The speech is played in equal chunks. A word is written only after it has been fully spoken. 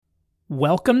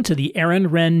Welcome to the Aaron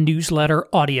Wren Newsletter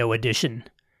Audio Edition.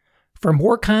 For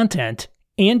more content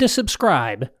and to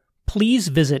subscribe, please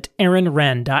visit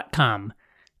aaronwren.com.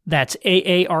 That's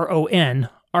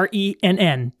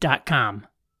AARONRENN.com.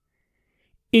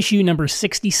 Issue number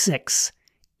 66,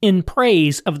 In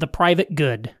Praise of the Private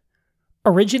Good,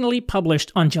 originally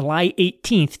published on July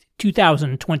 18,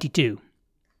 2022.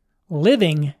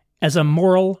 Living as a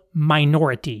Moral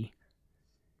Minority.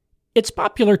 It's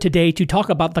popular today to talk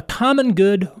about the common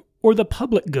good or the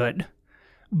public good,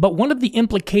 but one of the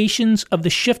implications of the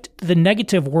shift to the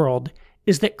negative world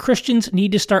is that Christians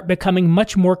need to start becoming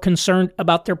much more concerned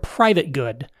about their private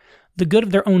good, the good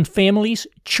of their own families,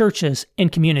 churches, and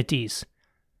communities.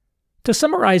 To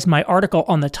summarize my article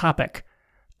on the topic,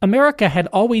 America had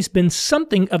always been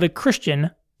something of a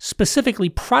Christian, specifically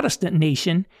Protestant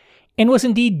nation, and was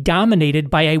indeed dominated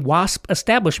by a WASP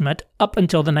establishment up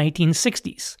until the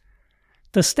 1960s.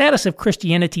 The status of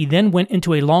Christianity then went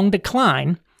into a long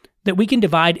decline that we can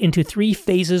divide into three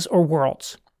phases or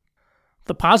worlds.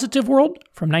 The positive world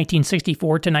from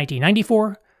 1964 to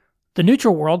 1994, the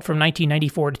neutral world from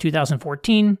 1994 to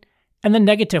 2014, and the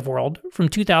negative world from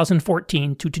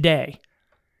 2014 to today.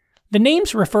 The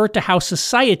names refer to how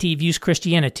society views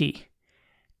Christianity.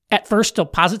 At first still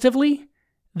positively,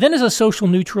 then as a social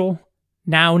neutral,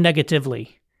 now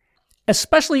negatively.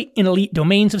 Especially in elite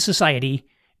domains of society,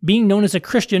 being known as a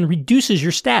Christian reduces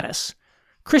your status.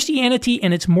 Christianity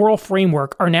and its moral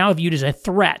framework are now viewed as a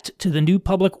threat to the new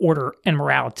public order and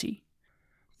morality.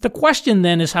 The question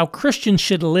then is how Christians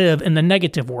should live in the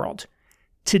negative world.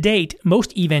 To date,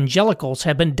 most evangelicals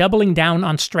have been doubling down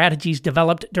on strategies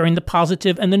developed during the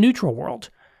positive and the neutral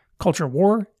world: culture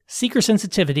war, seeker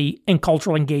sensitivity, and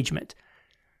cultural engagement.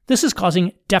 This is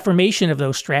causing deformation of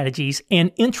those strategies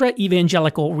and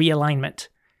intra-evangelical realignment.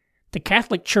 The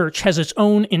Catholic Church has its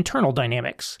own internal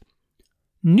dynamics.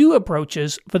 New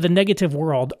approaches for the negative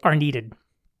world are needed.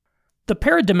 The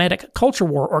paradigmatic culture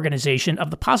war organization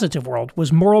of the positive world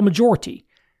was moral majority.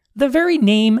 The very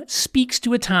name speaks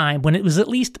to a time when it was at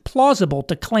least plausible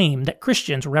to claim that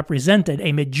Christians represented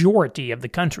a majority of the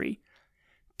country.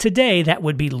 Today, that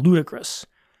would be ludicrous.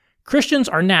 Christians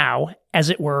are now, as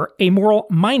it were, a moral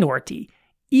minority,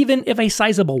 even if a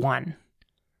sizable one.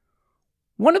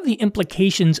 One of the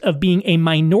implications of being a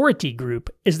minority group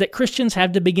is that Christians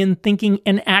have to begin thinking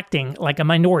and acting like a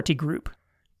minority group.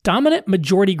 Dominant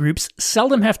majority groups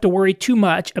seldom have to worry too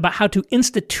much about how to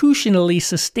institutionally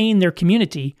sustain their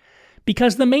community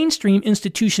because the mainstream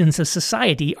institutions of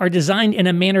society are designed in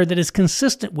a manner that is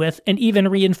consistent with and even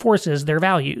reinforces their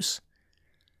values.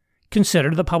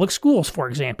 Consider the public schools, for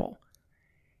example.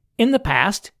 In the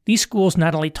past, these schools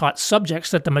not only taught subjects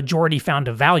that the majority found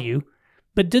of value,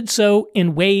 but did so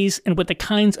in ways and with the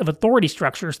kinds of authority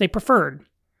structures they preferred.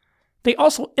 They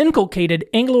also inculcated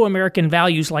Anglo-American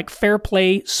values like fair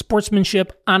play,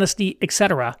 sportsmanship, honesty,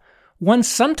 etc., ones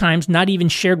sometimes not even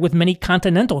shared with many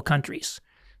continental countries,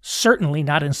 certainly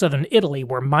not in southern Italy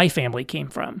where my family came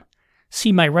from.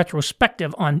 See my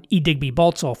retrospective on E. Digby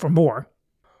Baltzell for more.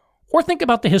 Or think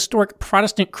about the historic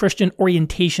Protestant Christian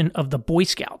orientation of the Boy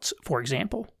Scouts, for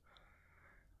example.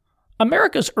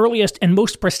 America's earliest and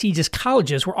most prestigious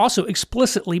colleges were also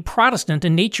explicitly Protestant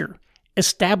in nature,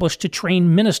 established to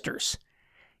train ministers.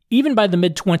 Even by the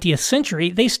mid-20th century,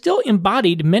 they still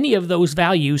embodied many of those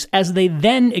values as they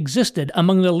then existed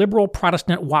among the liberal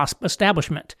Protestant WASP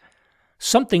establishment,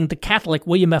 something the Catholic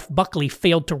William F. Buckley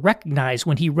failed to recognize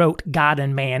when he wrote God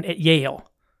and Man at Yale.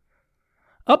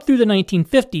 Up through the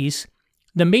 1950s,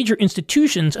 the major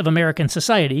institutions of American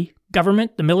society,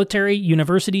 government, the military,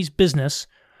 universities, business,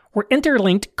 were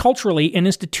interlinked culturally and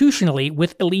institutionally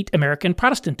with elite American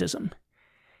Protestantism.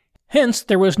 Hence,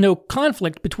 there was no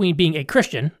conflict between being a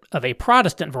Christian, of a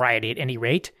Protestant variety at any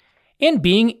rate, and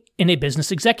being in a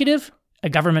business executive, a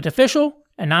government official,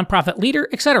 a nonprofit leader,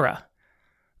 etc.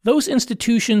 Those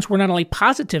institutions were not only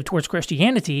positive towards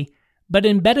Christianity, but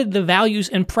embedded the values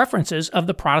and preferences of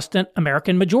the Protestant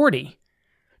American majority.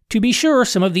 To be sure,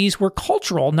 some of these were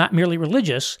cultural, not merely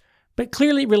religious, but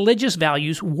clearly religious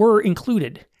values were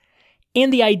included.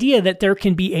 And the idea that there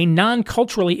can be a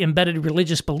non-culturally embedded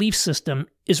religious belief system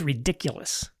is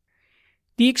ridiculous.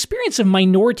 The experience of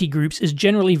minority groups is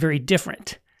generally very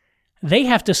different. They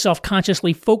have to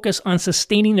self-consciously focus on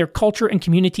sustaining their culture and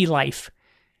community life,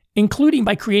 including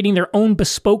by creating their own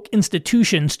bespoke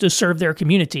institutions to serve their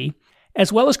community,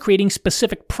 as well as creating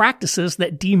specific practices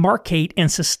that demarcate and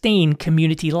sustain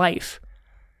community life.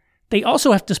 They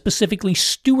also have to specifically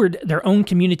steward their own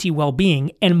community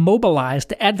well-being and mobilize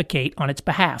to advocate on its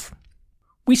behalf.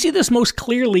 We see this most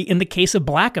clearly in the case of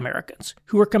Black Americans,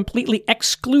 who were completely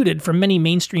excluded from many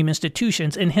mainstream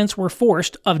institutions and hence were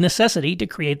forced, of necessity, to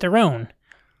create their own.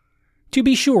 To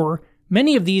be sure,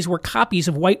 many of these were copies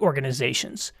of white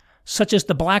organizations, such as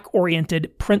the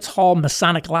Black-oriented Prince Hall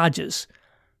Masonic Lodges,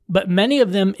 but many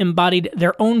of them embodied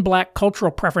their own Black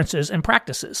cultural preferences and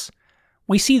practices.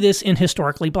 We see this in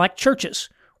historically Black churches,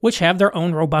 which have their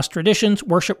own robust traditions,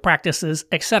 worship practices,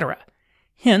 etc.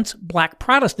 Hence, Black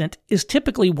Protestant is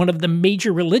typically one of the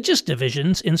major religious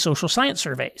divisions in social science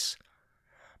surveys.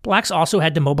 Blacks also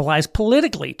had to mobilize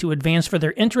politically to advance for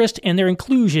their interest and their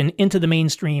inclusion into the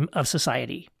mainstream of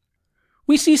society.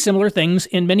 We see similar things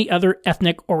in many other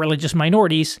ethnic or religious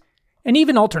minorities, and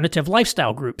even alternative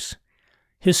lifestyle groups.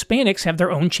 Hispanics have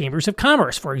their own chambers of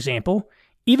commerce, for example,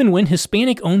 even when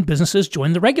Hispanic-owned businesses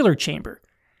join the regular chamber.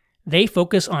 They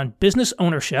focus on business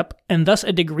ownership and thus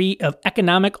a degree of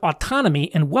economic autonomy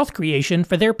and wealth creation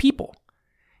for their people.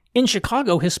 In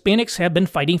Chicago, Hispanics have been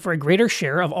fighting for a greater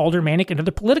share of aldermanic and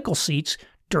other political seats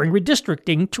during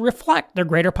redistricting to reflect their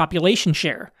greater population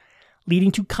share,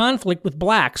 leading to conflict with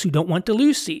Blacks who don't want to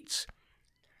lose seats.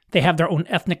 They have their own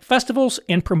ethnic festivals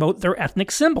and promote their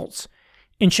ethnic symbols.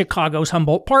 In Chicago's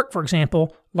Humboldt Park, for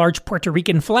example, large Puerto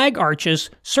Rican flag arches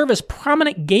serve as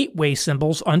prominent gateway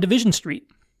symbols on Division Street.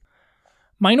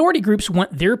 Minority groups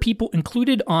want their people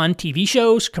included on TV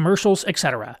shows, commercials,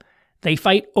 etc. They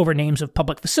fight over names of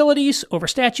public facilities, over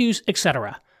statues,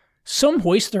 etc. Some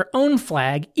hoist their own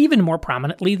flag even more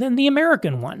prominently than the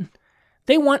American one.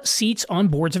 They want seats on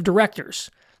boards of directors.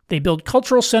 They build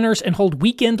cultural centers and hold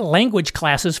weekend language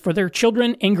classes for their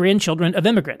children and grandchildren of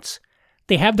immigrants.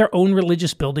 They have their own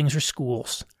religious buildings or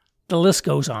schools. The list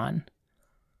goes on.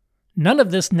 None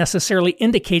of this necessarily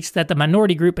indicates that the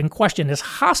minority group in question is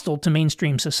hostile to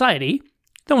mainstream society,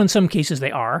 though in some cases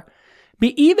they are.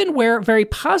 But even where very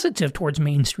positive towards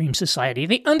mainstream society,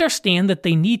 they understand that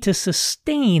they need to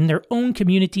sustain their own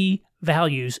community,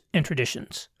 values, and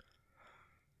traditions.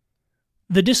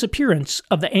 The disappearance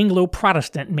of the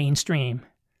Anglo-Protestant mainstream.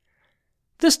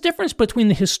 This difference between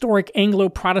the historic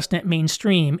Anglo-Protestant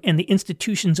mainstream and the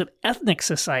institutions of ethnic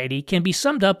society can be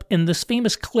summed up in this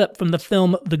famous clip from the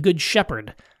film The Good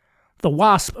Shepherd. The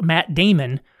WASP, Matt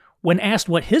Damon, when asked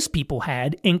what his people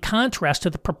had, in contrast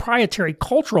to the proprietary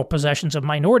cultural possessions of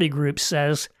minority groups,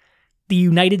 says, "The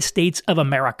United States of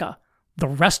America. The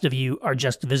rest of you are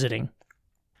just visiting."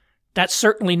 That's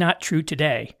certainly not true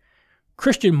today.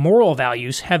 Christian moral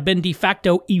values have been de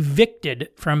facto evicted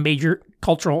from major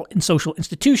cultural and social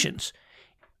institutions.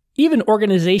 Even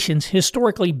organizations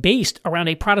historically based around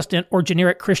a Protestant or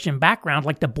generic Christian background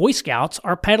like the Boy Scouts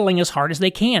are pedaling as hard as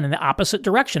they can in the opposite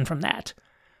direction from that.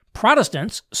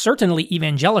 Protestants, certainly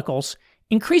evangelicals,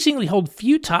 increasingly hold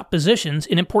few top positions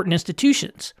in important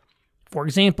institutions. For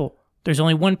example, there's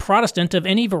only one Protestant of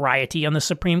any variety on the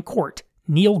Supreme Court,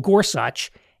 Neil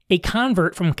Gorsuch, a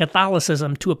convert from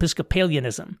Catholicism to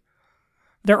Episcopalianism.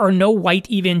 There are no white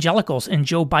evangelicals in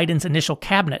Joe Biden's initial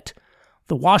cabinet.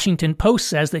 The Washington Post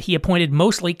says that he appointed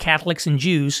mostly Catholics and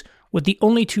Jews, with the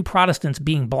only two Protestants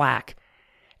being Black.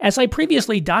 As I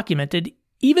previously documented,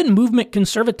 even movement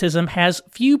conservatism has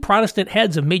few Protestant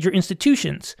heads of major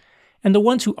institutions, and the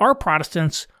ones who are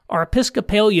Protestants are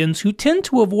Episcopalians who tend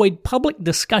to avoid public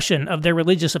discussion of their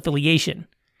religious affiliation.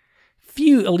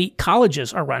 Few elite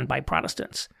colleges are run by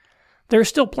Protestants. There are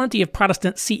still plenty of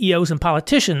Protestant CEOs and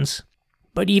politicians,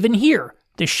 but even here,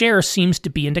 the share seems to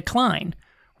be in decline.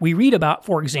 We read about,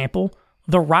 for example,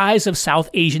 the rise of South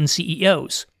Asian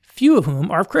CEOs, few of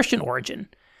whom are of Christian origin.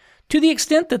 To the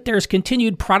extent that there is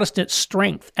continued Protestant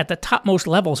strength at the topmost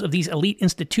levels of these elite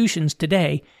institutions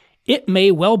today, it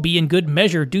may well be in good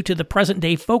measure due to the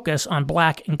present-day focus on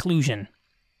Black inclusion.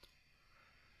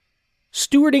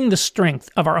 Stewarding the strength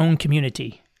of our own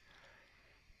community.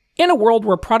 In a world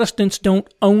where Protestants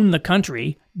don't own the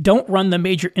country, don't run the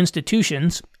major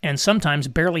institutions, and sometimes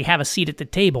barely have a seat at the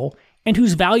table, and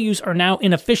whose values are now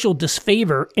in official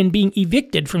disfavor and being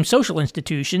evicted from social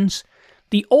institutions,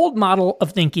 the old model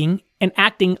of thinking and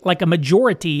acting like a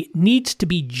majority needs to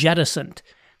be jettisoned.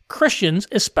 Christians,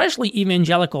 especially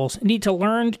evangelicals, need to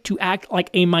learn to act like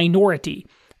a minority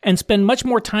and spend much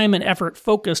more time and effort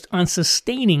focused on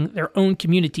sustaining their own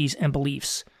communities and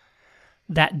beliefs.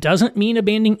 That doesn't mean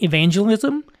abandoning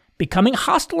evangelism, becoming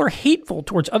hostile or hateful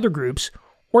towards other groups,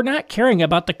 or not caring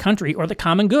about the country or the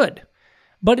common good.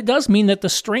 But it does mean that the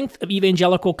strength of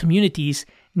evangelical communities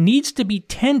needs to be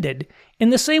tended in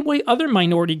the same way other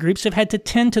minority groups have had to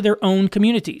tend to their own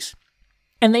communities.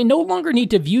 And they no longer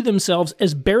need to view themselves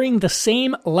as bearing the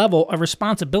same level of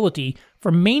responsibility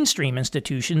for mainstream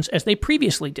institutions as they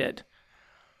previously did.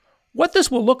 What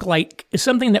this will look like is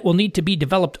something that will need to be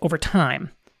developed over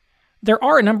time. There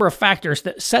are a number of factors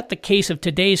that set the case of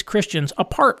today's Christians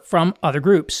apart from other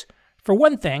groups. For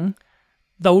one thing,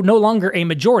 though no longer a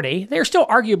majority, they are still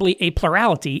arguably a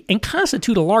plurality and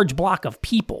constitute a large block of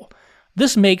people.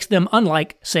 This makes them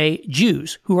unlike, say,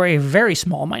 Jews, who are a very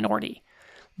small minority.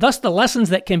 Thus, the lessons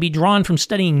that can be drawn from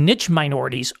studying niche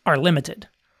minorities are limited.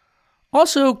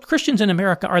 Also, Christians in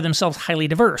America are themselves highly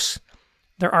diverse.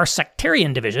 There are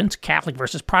sectarian divisions, Catholic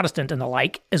versus Protestant and the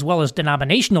like, as well as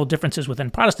denominational differences within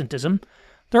Protestantism.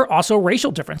 There are also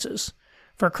racial differences.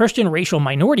 For Christian racial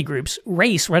minority groups,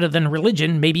 race rather than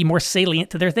religion may be more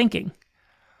salient to their thinking.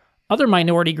 Other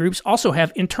minority groups also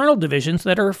have internal divisions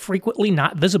that are frequently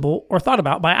not visible or thought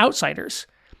about by outsiders.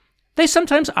 They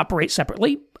sometimes operate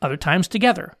separately, other times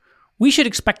together. We should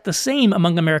expect the same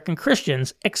among American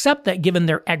Christians, except that given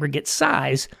their aggregate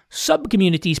size,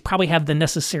 sub-communities probably have the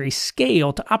necessary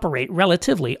scale to operate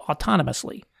relatively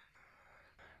autonomously.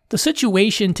 The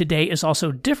situation today is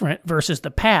also different versus the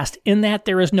past in that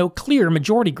there is no clear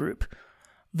majority group.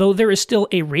 Though there is still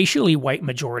a racially white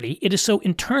majority, it is so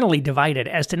internally divided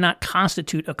as to not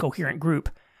constitute a coherent group.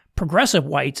 Progressive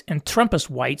whites and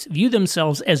Trumpist whites view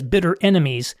themselves as bitter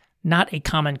enemies, not a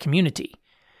common community.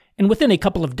 And within a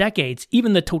couple of decades,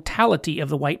 even the totality of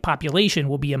the white population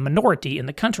will be a minority in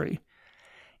the country.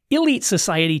 Elite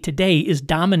society today is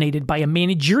dominated by a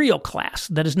managerial class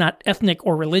that is not ethnic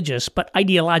or religious, but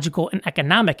ideological and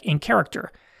economic in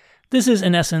character. This is,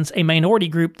 in essence, a minority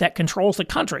group that controls the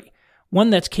country, one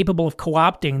that's capable of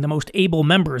co-opting the most able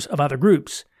members of other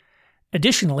groups.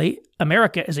 Additionally,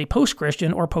 America is a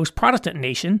post-Christian or post-Protestant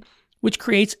nation, which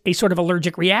creates a sort of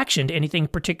allergic reaction to anything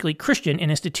particularly Christian in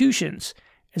institutions.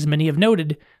 As many have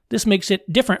noted, this makes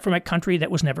it different from a country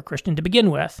that was never Christian to begin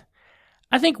with.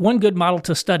 I think one good model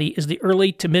to study is the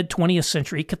early to mid-20th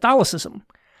century Catholicism.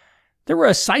 There were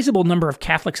a sizable number of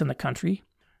Catholics in the country.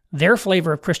 Their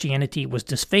flavor of Christianity was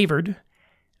disfavored.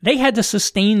 They had to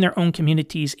sustain their own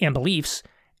communities and beliefs,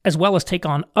 as well as take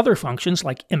on other functions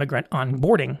like immigrant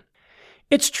onboarding.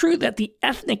 It's true that the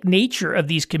ethnic nature of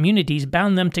these communities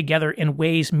bound them together in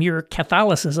ways mere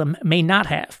Catholicism may not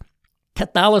have.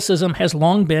 Catholicism has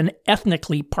long been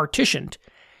ethnically partitioned,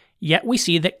 yet we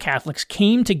see that Catholics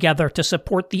came together to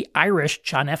support the Irish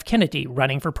John F. Kennedy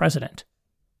running for president.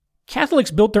 Catholics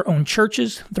built their own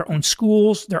churches, their own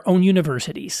schools, their own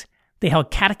universities. They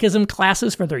held catechism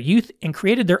classes for their youth and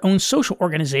created their own social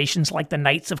organizations like the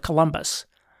Knights of Columbus.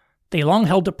 They long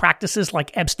held to practices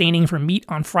like abstaining from meat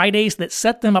on Fridays that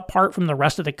set them apart from the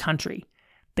rest of the country.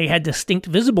 They had distinct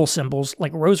visible symbols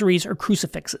like rosaries or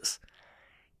crucifixes.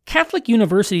 Catholic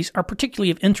universities are particularly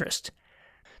of interest.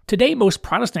 Today, most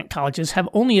Protestant colleges have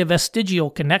only a vestigial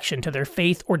connection to their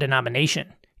faith or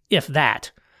denomination, if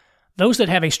that. Those that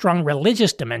have a strong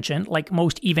religious dimension, like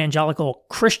most evangelical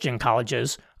Christian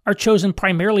colleges, are chosen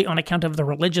primarily on account of the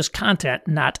religious content,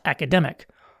 not academic.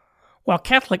 While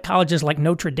Catholic colleges like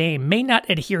Notre Dame may not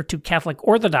adhere to Catholic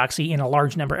orthodoxy in a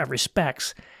large number of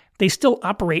respects, they still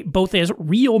operate both as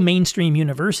real mainstream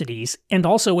universities and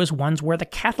also as ones where the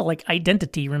Catholic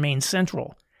identity remains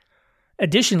central.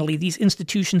 Additionally, these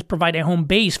institutions provide a home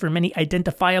base for many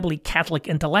identifiably Catholic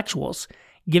intellectuals,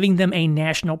 giving them a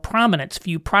national prominence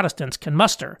few Protestants can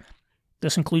muster.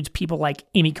 This includes people like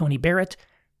Amy Coney Barrett,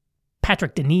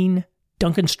 Patrick Deneen,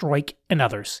 Duncan Stroik, and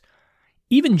others.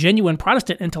 Even genuine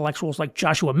Protestant intellectuals like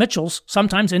Joshua Mitchells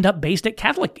sometimes end up based at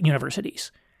Catholic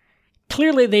universities.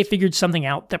 Clearly, they figured something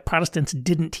out that Protestants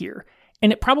didn't hear,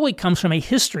 and it probably comes from a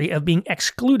history of being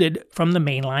excluded from the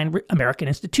mainline American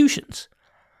institutions.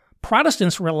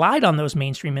 Protestants relied on those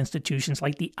mainstream institutions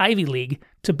like the Ivy League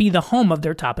to be the home of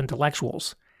their top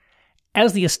intellectuals.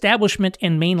 As the establishment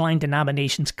and mainline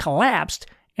denominations collapsed,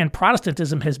 and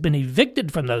Protestantism has been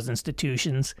evicted from those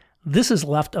institutions, this has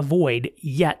left a void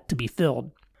yet to be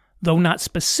filled. Though not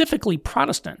specifically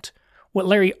Protestant, what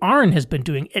Larry Arnn has been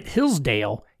doing at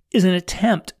Hillsdale is an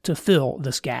attempt to fill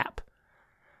this gap.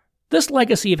 This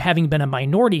legacy of having been a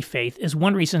minority faith is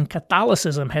one reason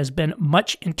Catholicism has been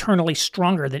much internally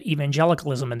stronger than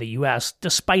evangelicalism in the U.S.,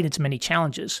 despite its many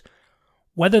challenges.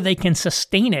 Whether they can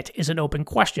sustain it is an open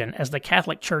question, as the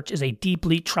Catholic Church is a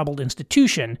deeply troubled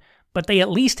institution, but they at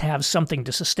least have something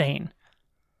to sustain.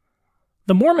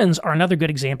 The Mormons are another good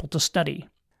example to study.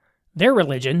 Their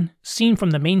religion, seen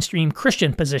from the mainstream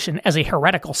Christian position as a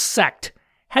heretical sect,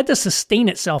 had to sustain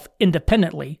itself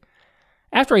independently.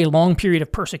 After a long period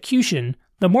of persecution,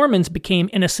 the Mormons became,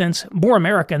 in a sense, more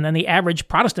American than the average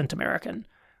Protestant American.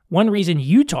 One reason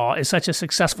Utah is such a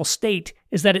successful state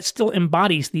is that it still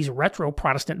embodies these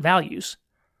retro-Protestant values.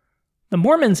 The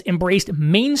Mormons embraced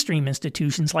mainstream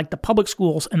institutions like the public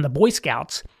schools and the Boy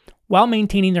Scouts, while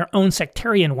maintaining their own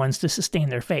sectarian ones to sustain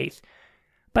their faith.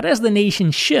 But as the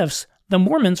nation shifts, The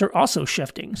Mormons are also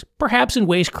shifting, perhaps in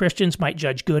ways Christians might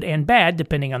judge good and bad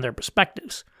depending on their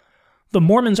perspectives. The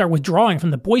Mormons are withdrawing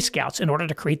from the Boy Scouts in order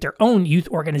to create their own youth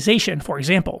organization, for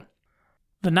example.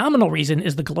 The nominal reason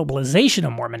is the globalization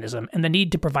of Mormonism and the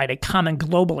need to provide a common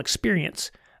global experience,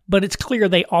 but it's clear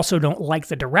they also don't like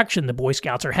the direction the Boy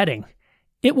Scouts are heading.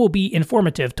 It will be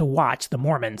informative to watch the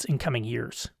Mormons in coming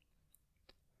years.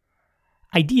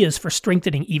 Ideas for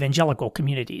strengthening evangelical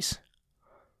communities.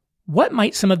 What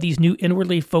might some of these new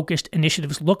inwardly focused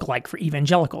initiatives look like for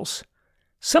evangelicals?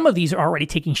 Some of these are already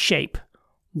taking shape.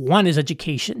 One is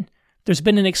education. There's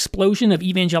been an explosion of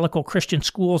evangelical Christian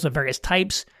schools of various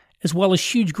types, as well as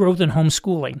huge growth in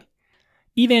homeschooling.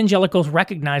 Evangelicals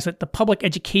recognize that the public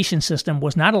education system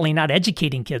was not only not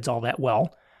educating kids all that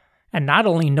well, and not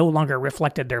only no longer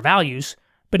reflected their values,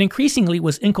 but increasingly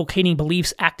was inculcating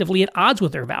beliefs actively at odds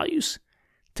with their values.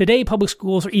 Today, public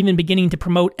schools are even beginning to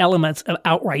promote elements of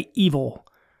outright evil.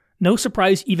 No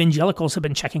surprise evangelicals have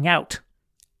been checking out.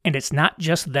 And it's not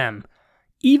just them.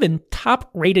 Even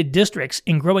top-rated districts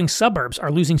in growing suburbs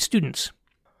are losing students.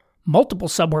 Multiple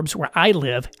suburbs where I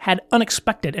live had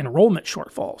unexpected enrollment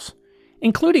shortfalls,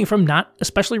 including from not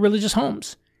especially religious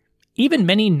homes. Even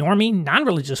many normie,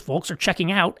 non-religious folks are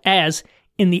checking out as,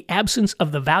 in the absence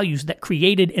of the values that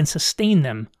created and sustain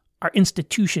them, our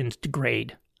institutions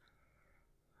degrade.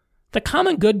 The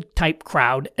common good type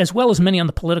crowd, as well as many on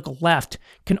the political left,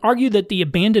 can argue that the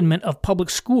abandonment of public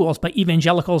schools by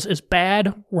evangelicals is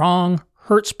bad, wrong,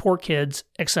 hurts poor kids,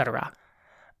 etc.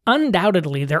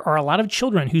 Undoubtedly, there are a lot of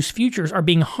children whose futures are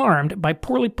being harmed by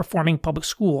poorly performing public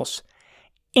schools.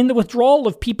 And the withdrawal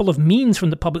of people of means from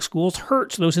the public schools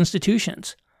hurts those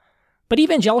institutions. But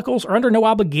evangelicals are under no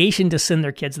obligation to send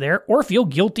their kids there or feel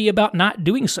guilty about not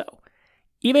doing so.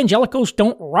 Evangelicals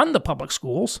don't run the public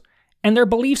schools, and their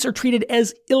beliefs are treated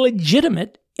as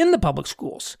illegitimate in the public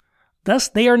schools. Thus,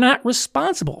 they are not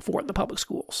responsible for the public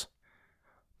schools.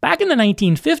 Back in the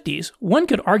 1950s, one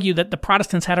could argue that the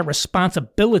Protestants had a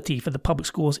responsibility for the public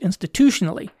schools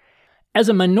institutionally. As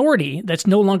a minority that's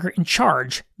no longer in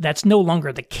charge, that's no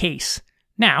longer the case.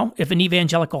 Now, if an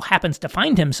evangelical happens to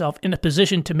find himself in a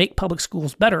position to make public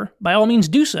schools better, by all means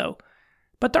do so.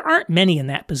 But there aren't many in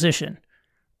that position.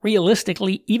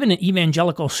 Realistically, even an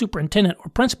evangelical superintendent or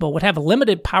principal would have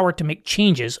limited power to make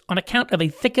changes on account of a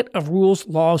thicket of rules,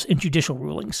 laws, and judicial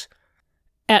rulings.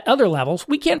 At other levels,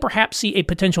 we can perhaps see a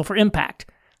potential for impact.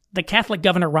 The Catholic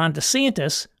Governor Ron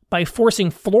DeSantis, by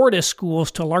forcing Florida schools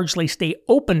to largely stay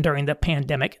open during the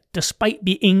pandemic, despite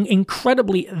being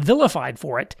incredibly vilified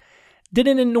for it, did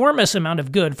an enormous amount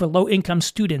of good for low-income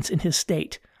students in his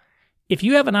state. If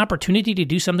you have an opportunity to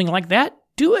do something like that,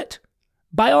 do it.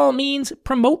 By all means,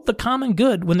 promote the common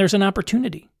good when there's an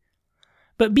opportunity.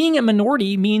 But being a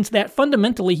minority means that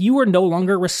fundamentally you are no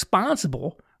longer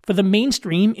responsible for the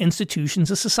mainstream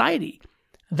institutions of society.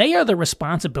 They are the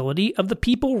responsibility of the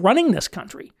people running this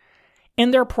country.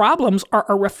 And their problems are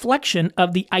a reflection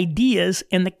of the ideas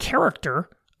and the character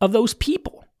of those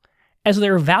people. As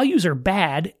their values are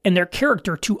bad and their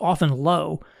character too often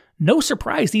low, no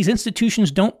surprise these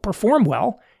institutions don't perform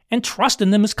well and trust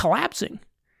in them is collapsing.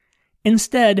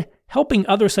 Instead, helping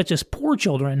others such as poor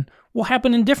children will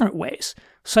happen in different ways,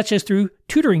 such as through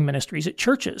tutoring ministries at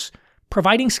churches,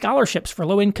 providing scholarships for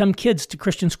low-income kids to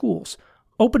Christian schools,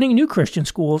 opening new Christian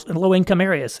schools in low-income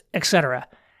areas, etc.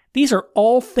 These are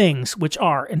all things which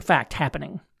are, in fact,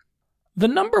 happening. The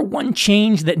number one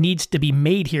change that needs to be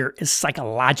made here is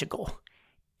psychological.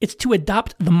 It's to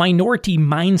adopt the minority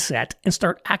mindset and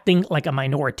start acting like a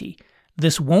minority.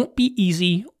 This won't be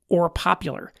easy or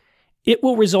popular. It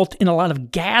will result in a lot of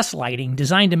gaslighting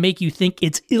designed to make you think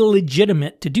it's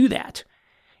illegitimate to do that.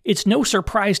 It's no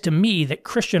surprise to me that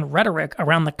Christian rhetoric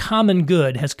around the common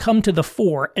good has come to the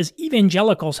fore as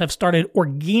evangelicals have started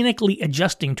organically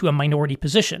adjusting to a minority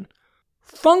position.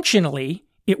 Functionally,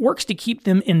 it works to keep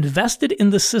them invested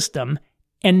in the system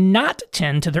and not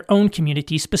tend to their own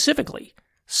community specifically.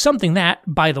 Something that,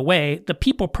 by the way, the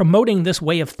people promoting this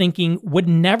way of thinking would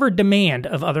never demand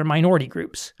of other minority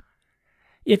groups.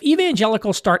 If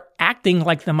evangelicals start acting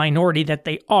like the minority that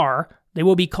they are, they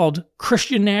will be called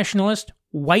Christian nationalist,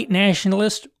 white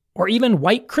nationalist, or even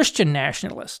white Christian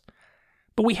nationalist.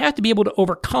 But we have to be able to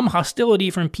overcome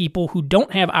hostility from people who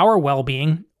don't have our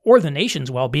well-being or the nation's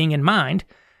well-being in mind,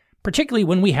 particularly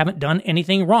when we haven't done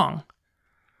anything wrong.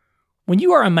 When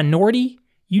you are a minority,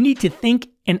 you need to think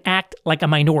and act like a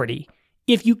minority.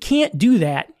 If you can't do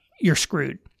that, you're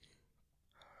screwed.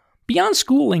 Beyond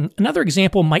schooling, another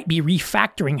example might be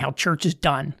refactoring how church is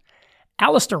done.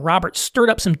 Alistair Roberts stirred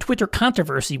up some Twitter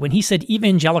controversy when he said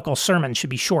evangelical sermons should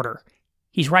be shorter.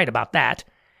 He's right about that.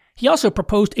 He also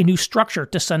proposed a new structure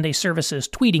to Sunday services,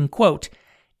 tweeting, quote,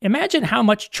 "Imagine how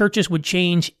much churches would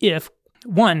change if,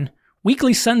 1.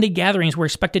 Weekly Sunday gatherings were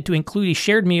expected to include a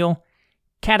shared meal,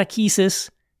 catechesis,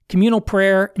 communal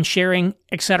prayer and sharing,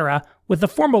 etc., with the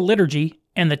formal liturgy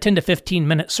and the 10 to 15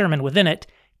 minute sermon within it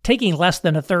taking less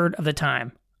than a third of the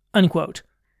time." Unquote.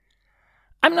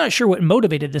 I'm not sure what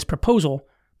motivated this proposal,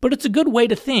 but it's a good way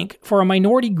to think for a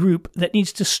minority group that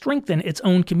needs to strengthen its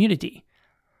own community.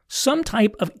 Some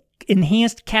type of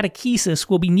enhanced catechesis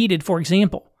will be needed, for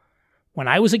example. When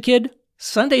I was a kid,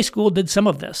 Sunday school did some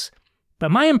of this,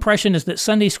 but my impression is that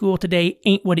Sunday school today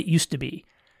ain't what it used to be.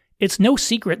 It's no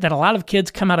secret that a lot of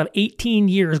kids come out of 18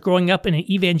 years growing up in an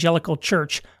evangelical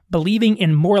church believing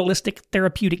in moralistic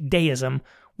therapeutic deism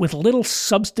with little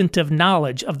substantive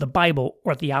knowledge of the Bible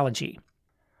or theology.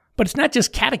 But it's not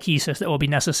just catechesis that will be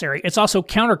necessary, it's also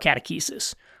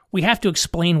counter-catechesis. We have to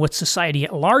explain what society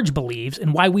at large believes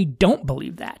and why we don't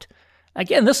believe that.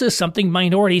 Again, this is something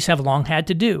minorities have long had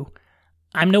to do.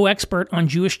 I'm no expert on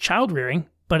Jewish child rearing,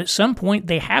 but at some point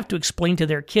they have to explain to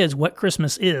their kids what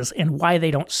Christmas is and why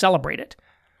they don't celebrate it.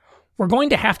 We're going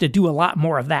to have to do a lot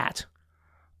more of that.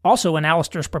 Also, in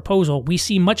Alistair's proposal, we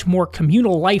see much more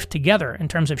communal life together in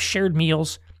terms of shared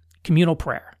meals, communal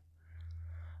prayer.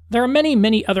 There are many,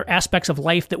 many other aspects of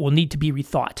life that will need to be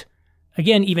rethought.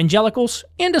 Again, evangelicals,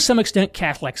 and to some extent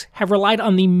Catholics, have relied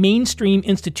on the mainstream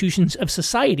institutions of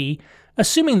society,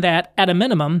 assuming that, at a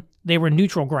minimum, they were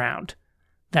neutral ground.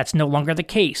 That's no longer the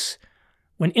case.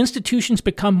 When institutions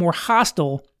become more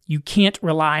hostile, you can't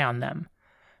rely on them.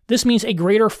 This means a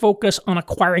greater focus on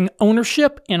acquiring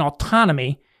ownership and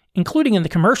autonomy, including in the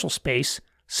commercial space,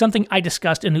 something I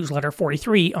discussed in Newsletter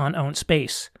 43 on Own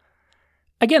Space.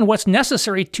 Again, what's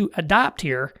necessary to adopt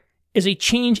here is a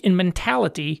change in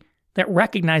mentality that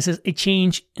recognizes a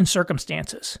change in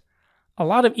circumstances. A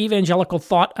lot of evangelical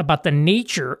thought about the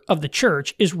nature of the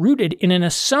church is rooted in an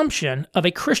assumption of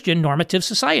a Christian normative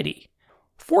society.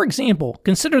 For example,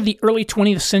 consider the early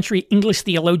 20th century English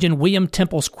theologian William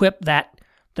Temple's quip that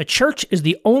the church is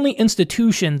the only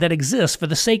institution that exists for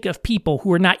the sake of people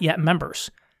who are not yet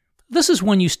members. This is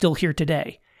one you still hear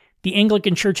today. The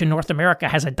Anglican Church in North America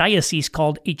has a diocese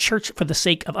called a church for the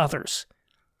sake of others.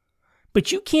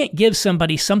 But you can't give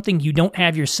somebody something you don't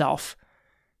have yourself.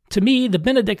 To me, the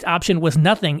Benedict option was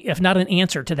nothing if not an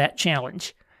answer to that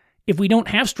challenge. If we don't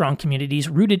have strong communities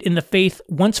rooted in the faith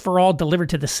once for all delivered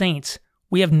to the saints,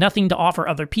 we have nothing to offer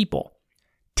other people.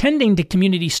 Tending to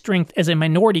community strength as a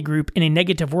minority group in a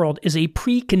negative world is a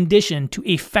precondition to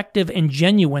effective and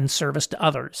genuine service to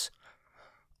others.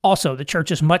 Also, the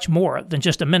church is much more than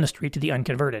just a ministry to the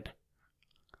unconverted.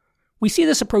 We see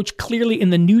this approach clearly in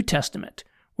the New Testament,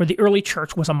 where the early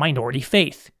church was a minority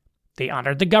faith. They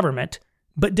honored the government,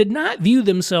 but did not view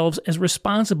themselves as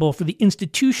responsible for the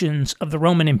institutions of the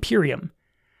Roman Imperium.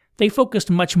 They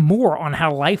focused much more on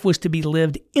how life was to be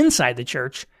lived inside the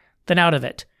church than out of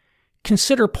it.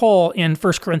 Consider Paul in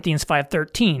 1 Corinthians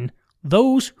 5:13,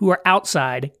 "Those who are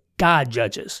outside, God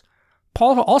judges."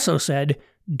 Paul also said,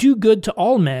 "Do good to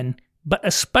all men, but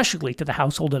especially to the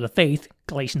household of the faith,"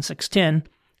 Galatians 6:10.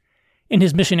 In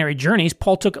his missionary journeys,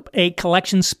 Paul took up a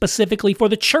collection specifically for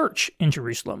the church in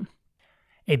Jerusalem.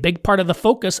 A big part of the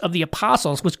focus of the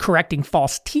apostles was correcting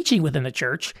false teaching within the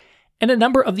church, and a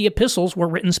number of the epistles were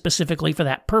written specifically for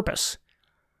that purpose.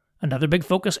 Another big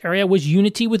focus area was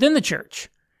unity within the church.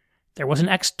 There was an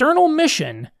external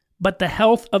mission, but the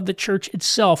health of the church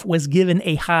itself was given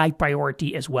a high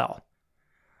priority as well.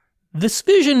 This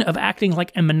vision of acting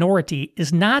like a minority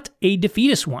is not a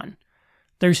defeatist one.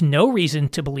 There's no reason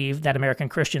to believe that American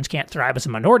Christians can't thrive as a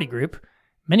minority group.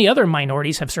 Many other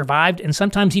minorities have survived and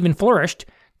sometimes even flourished,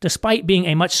 despite being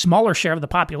a much smaller share of the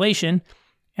population,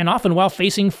 and often while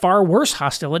facing far worse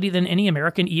hostility than any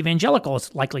American evangelical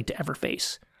is likely to ever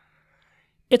face.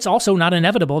 It's also not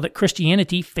inevitable that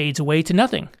Christianity fades away to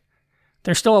nothing.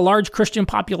 There's still a large Christian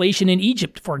population in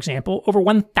Egypt, for example, over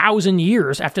 1,000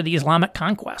 years after the Islamic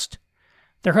conquest.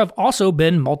 There have also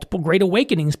been multiple Great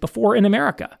Awakenings before in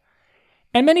America.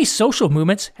 And many social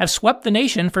movements have swept the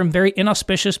nation from very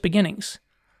inauspicious beginnings.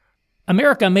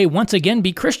 America may once again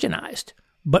be Christianized,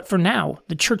 but for now,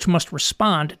 the church must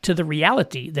respond to the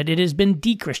reality that it has been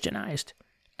de-Christianized.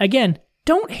 Again,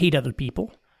 don't hate other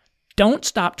people. Don't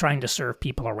stop trying to serve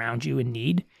people around you in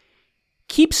need.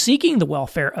 Keep seeking the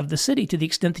welfare of the city to the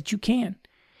extent that you can.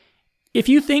 If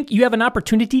you think you have an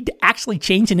opportunity to actually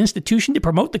change an institution to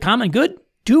promote the common good,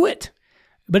 do it.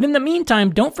 But in the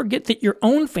meantime, don't forget that your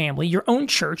own family, your own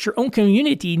church, your own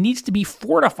community needs to be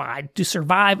fortified to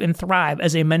survive and thrive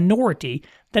as a minority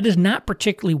that is not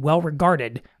particularly well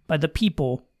regarded by the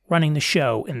people running the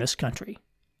show in this country.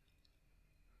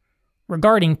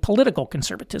 regarding political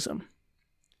conservatism.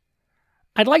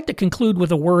 I'd like to conclude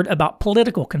with a word about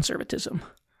political conservatism.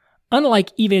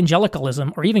 Unlike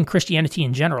evangelicalism or even Christianity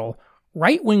in general,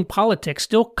 right-wing politics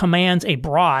still commands a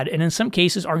broad and in some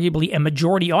cases arguably a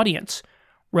majority audience.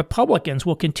 Republicans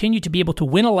will continue to be able to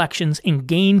win elections and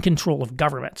gain control of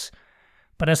governments.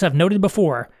 But as I've noted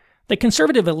before, the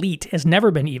conservative elite has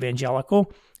never been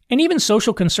evangelical, and even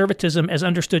social conservatism as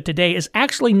understood today is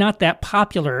actually not that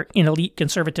popular in elite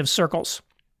conservative circles.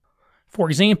 For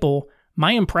example,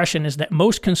 my impression is that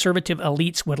most conservative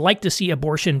elites would like to see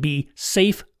abortion be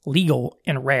safe, legal,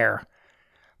 and rare.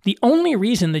 The only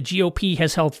reason the GOP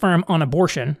has held firm on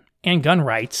abortion and gun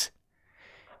rights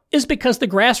is because the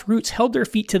grassroots held their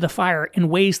feet to the fire in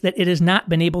ways that it has not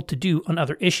been able to do on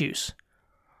other issues.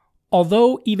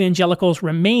 Although evangelicals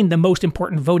remain the most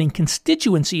important voting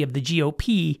constituency of the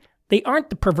GOP, they aren't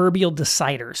the proverbial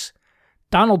deciders.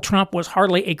 Donald Trump was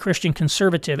hardly a Christian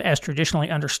conservative as traditionally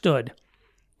understood.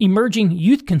 Emerging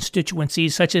youth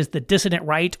constituencies such as the dissident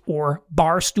right or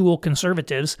barstool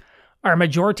conservatives are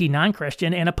majority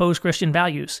non-Christian and oppose Christian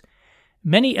values.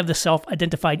 Many of the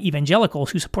self-identified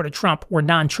evangelicals who supported Trump were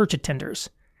non-church attenders.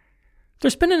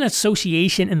 There's been an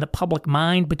association in the public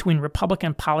mind between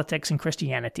Republican politics and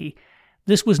Christianity.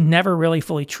 This was never really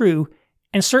fully true,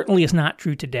 and certainly is not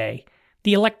true today.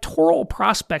 The electoral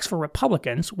prospects for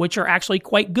Republicans, which are actually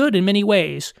quite good in many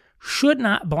ways, should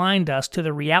not blind us to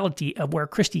the reality of where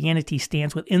Christianity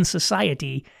stands within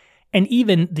society and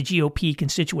even the GOP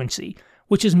constituency,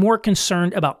 which is more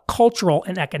concerned about cultural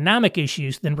and economic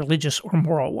issues than religious or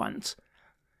moral ones.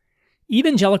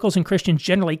 Evangelicals and Christians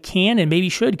generally can and maybe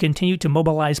should continue to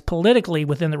mobilize politically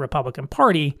within the Republican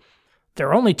Party. There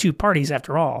are only two parties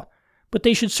after all, but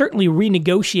they should certainly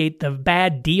renegotiate the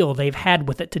bad deal they've had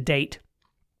with it to date.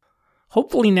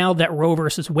 Hopefully now that Roe v.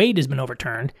 Wade has been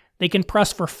overturned, they can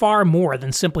press for far more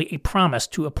than simply a promise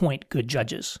to appoint good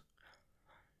judges.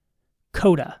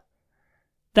 Coda.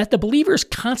 That the believers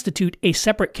constitute a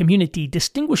separate community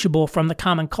distinguishable from the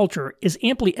common culture is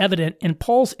amply evident in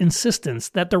Paul's insistence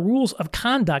that the rules of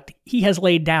conduct he has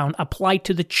laid down apply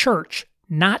to the church,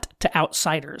 not to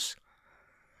outsiders.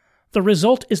 The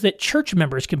result is that church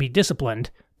members can be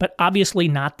disciplined, but obviously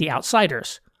not the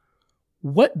outsiders.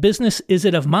 What business is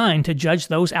it of mine to judge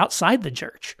those outside the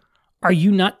church? Are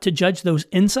you not to judge those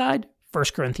inside?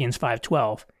 1 Corinthians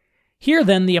 5:12. Here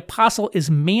then the apostle is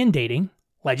mandating,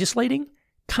 legislating,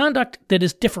 conduct that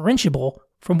is differentiable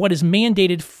from what is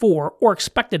mandated for or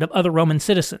expected of other Roman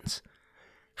citizens.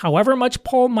 However much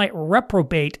Paul might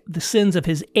reprobate the sins of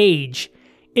his age,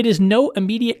 it is no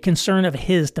immediate concern of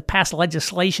his to pass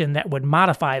legislation that would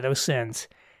modify those sins.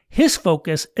 His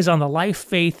focus is on the life,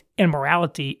 faith, and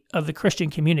morality of the Christian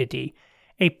community,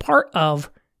 a part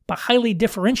of, but highly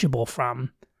differentiable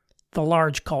from, the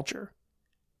large culture.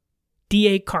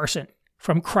 D.A. Carson,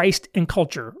 from Christ and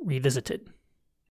Culture Revisited.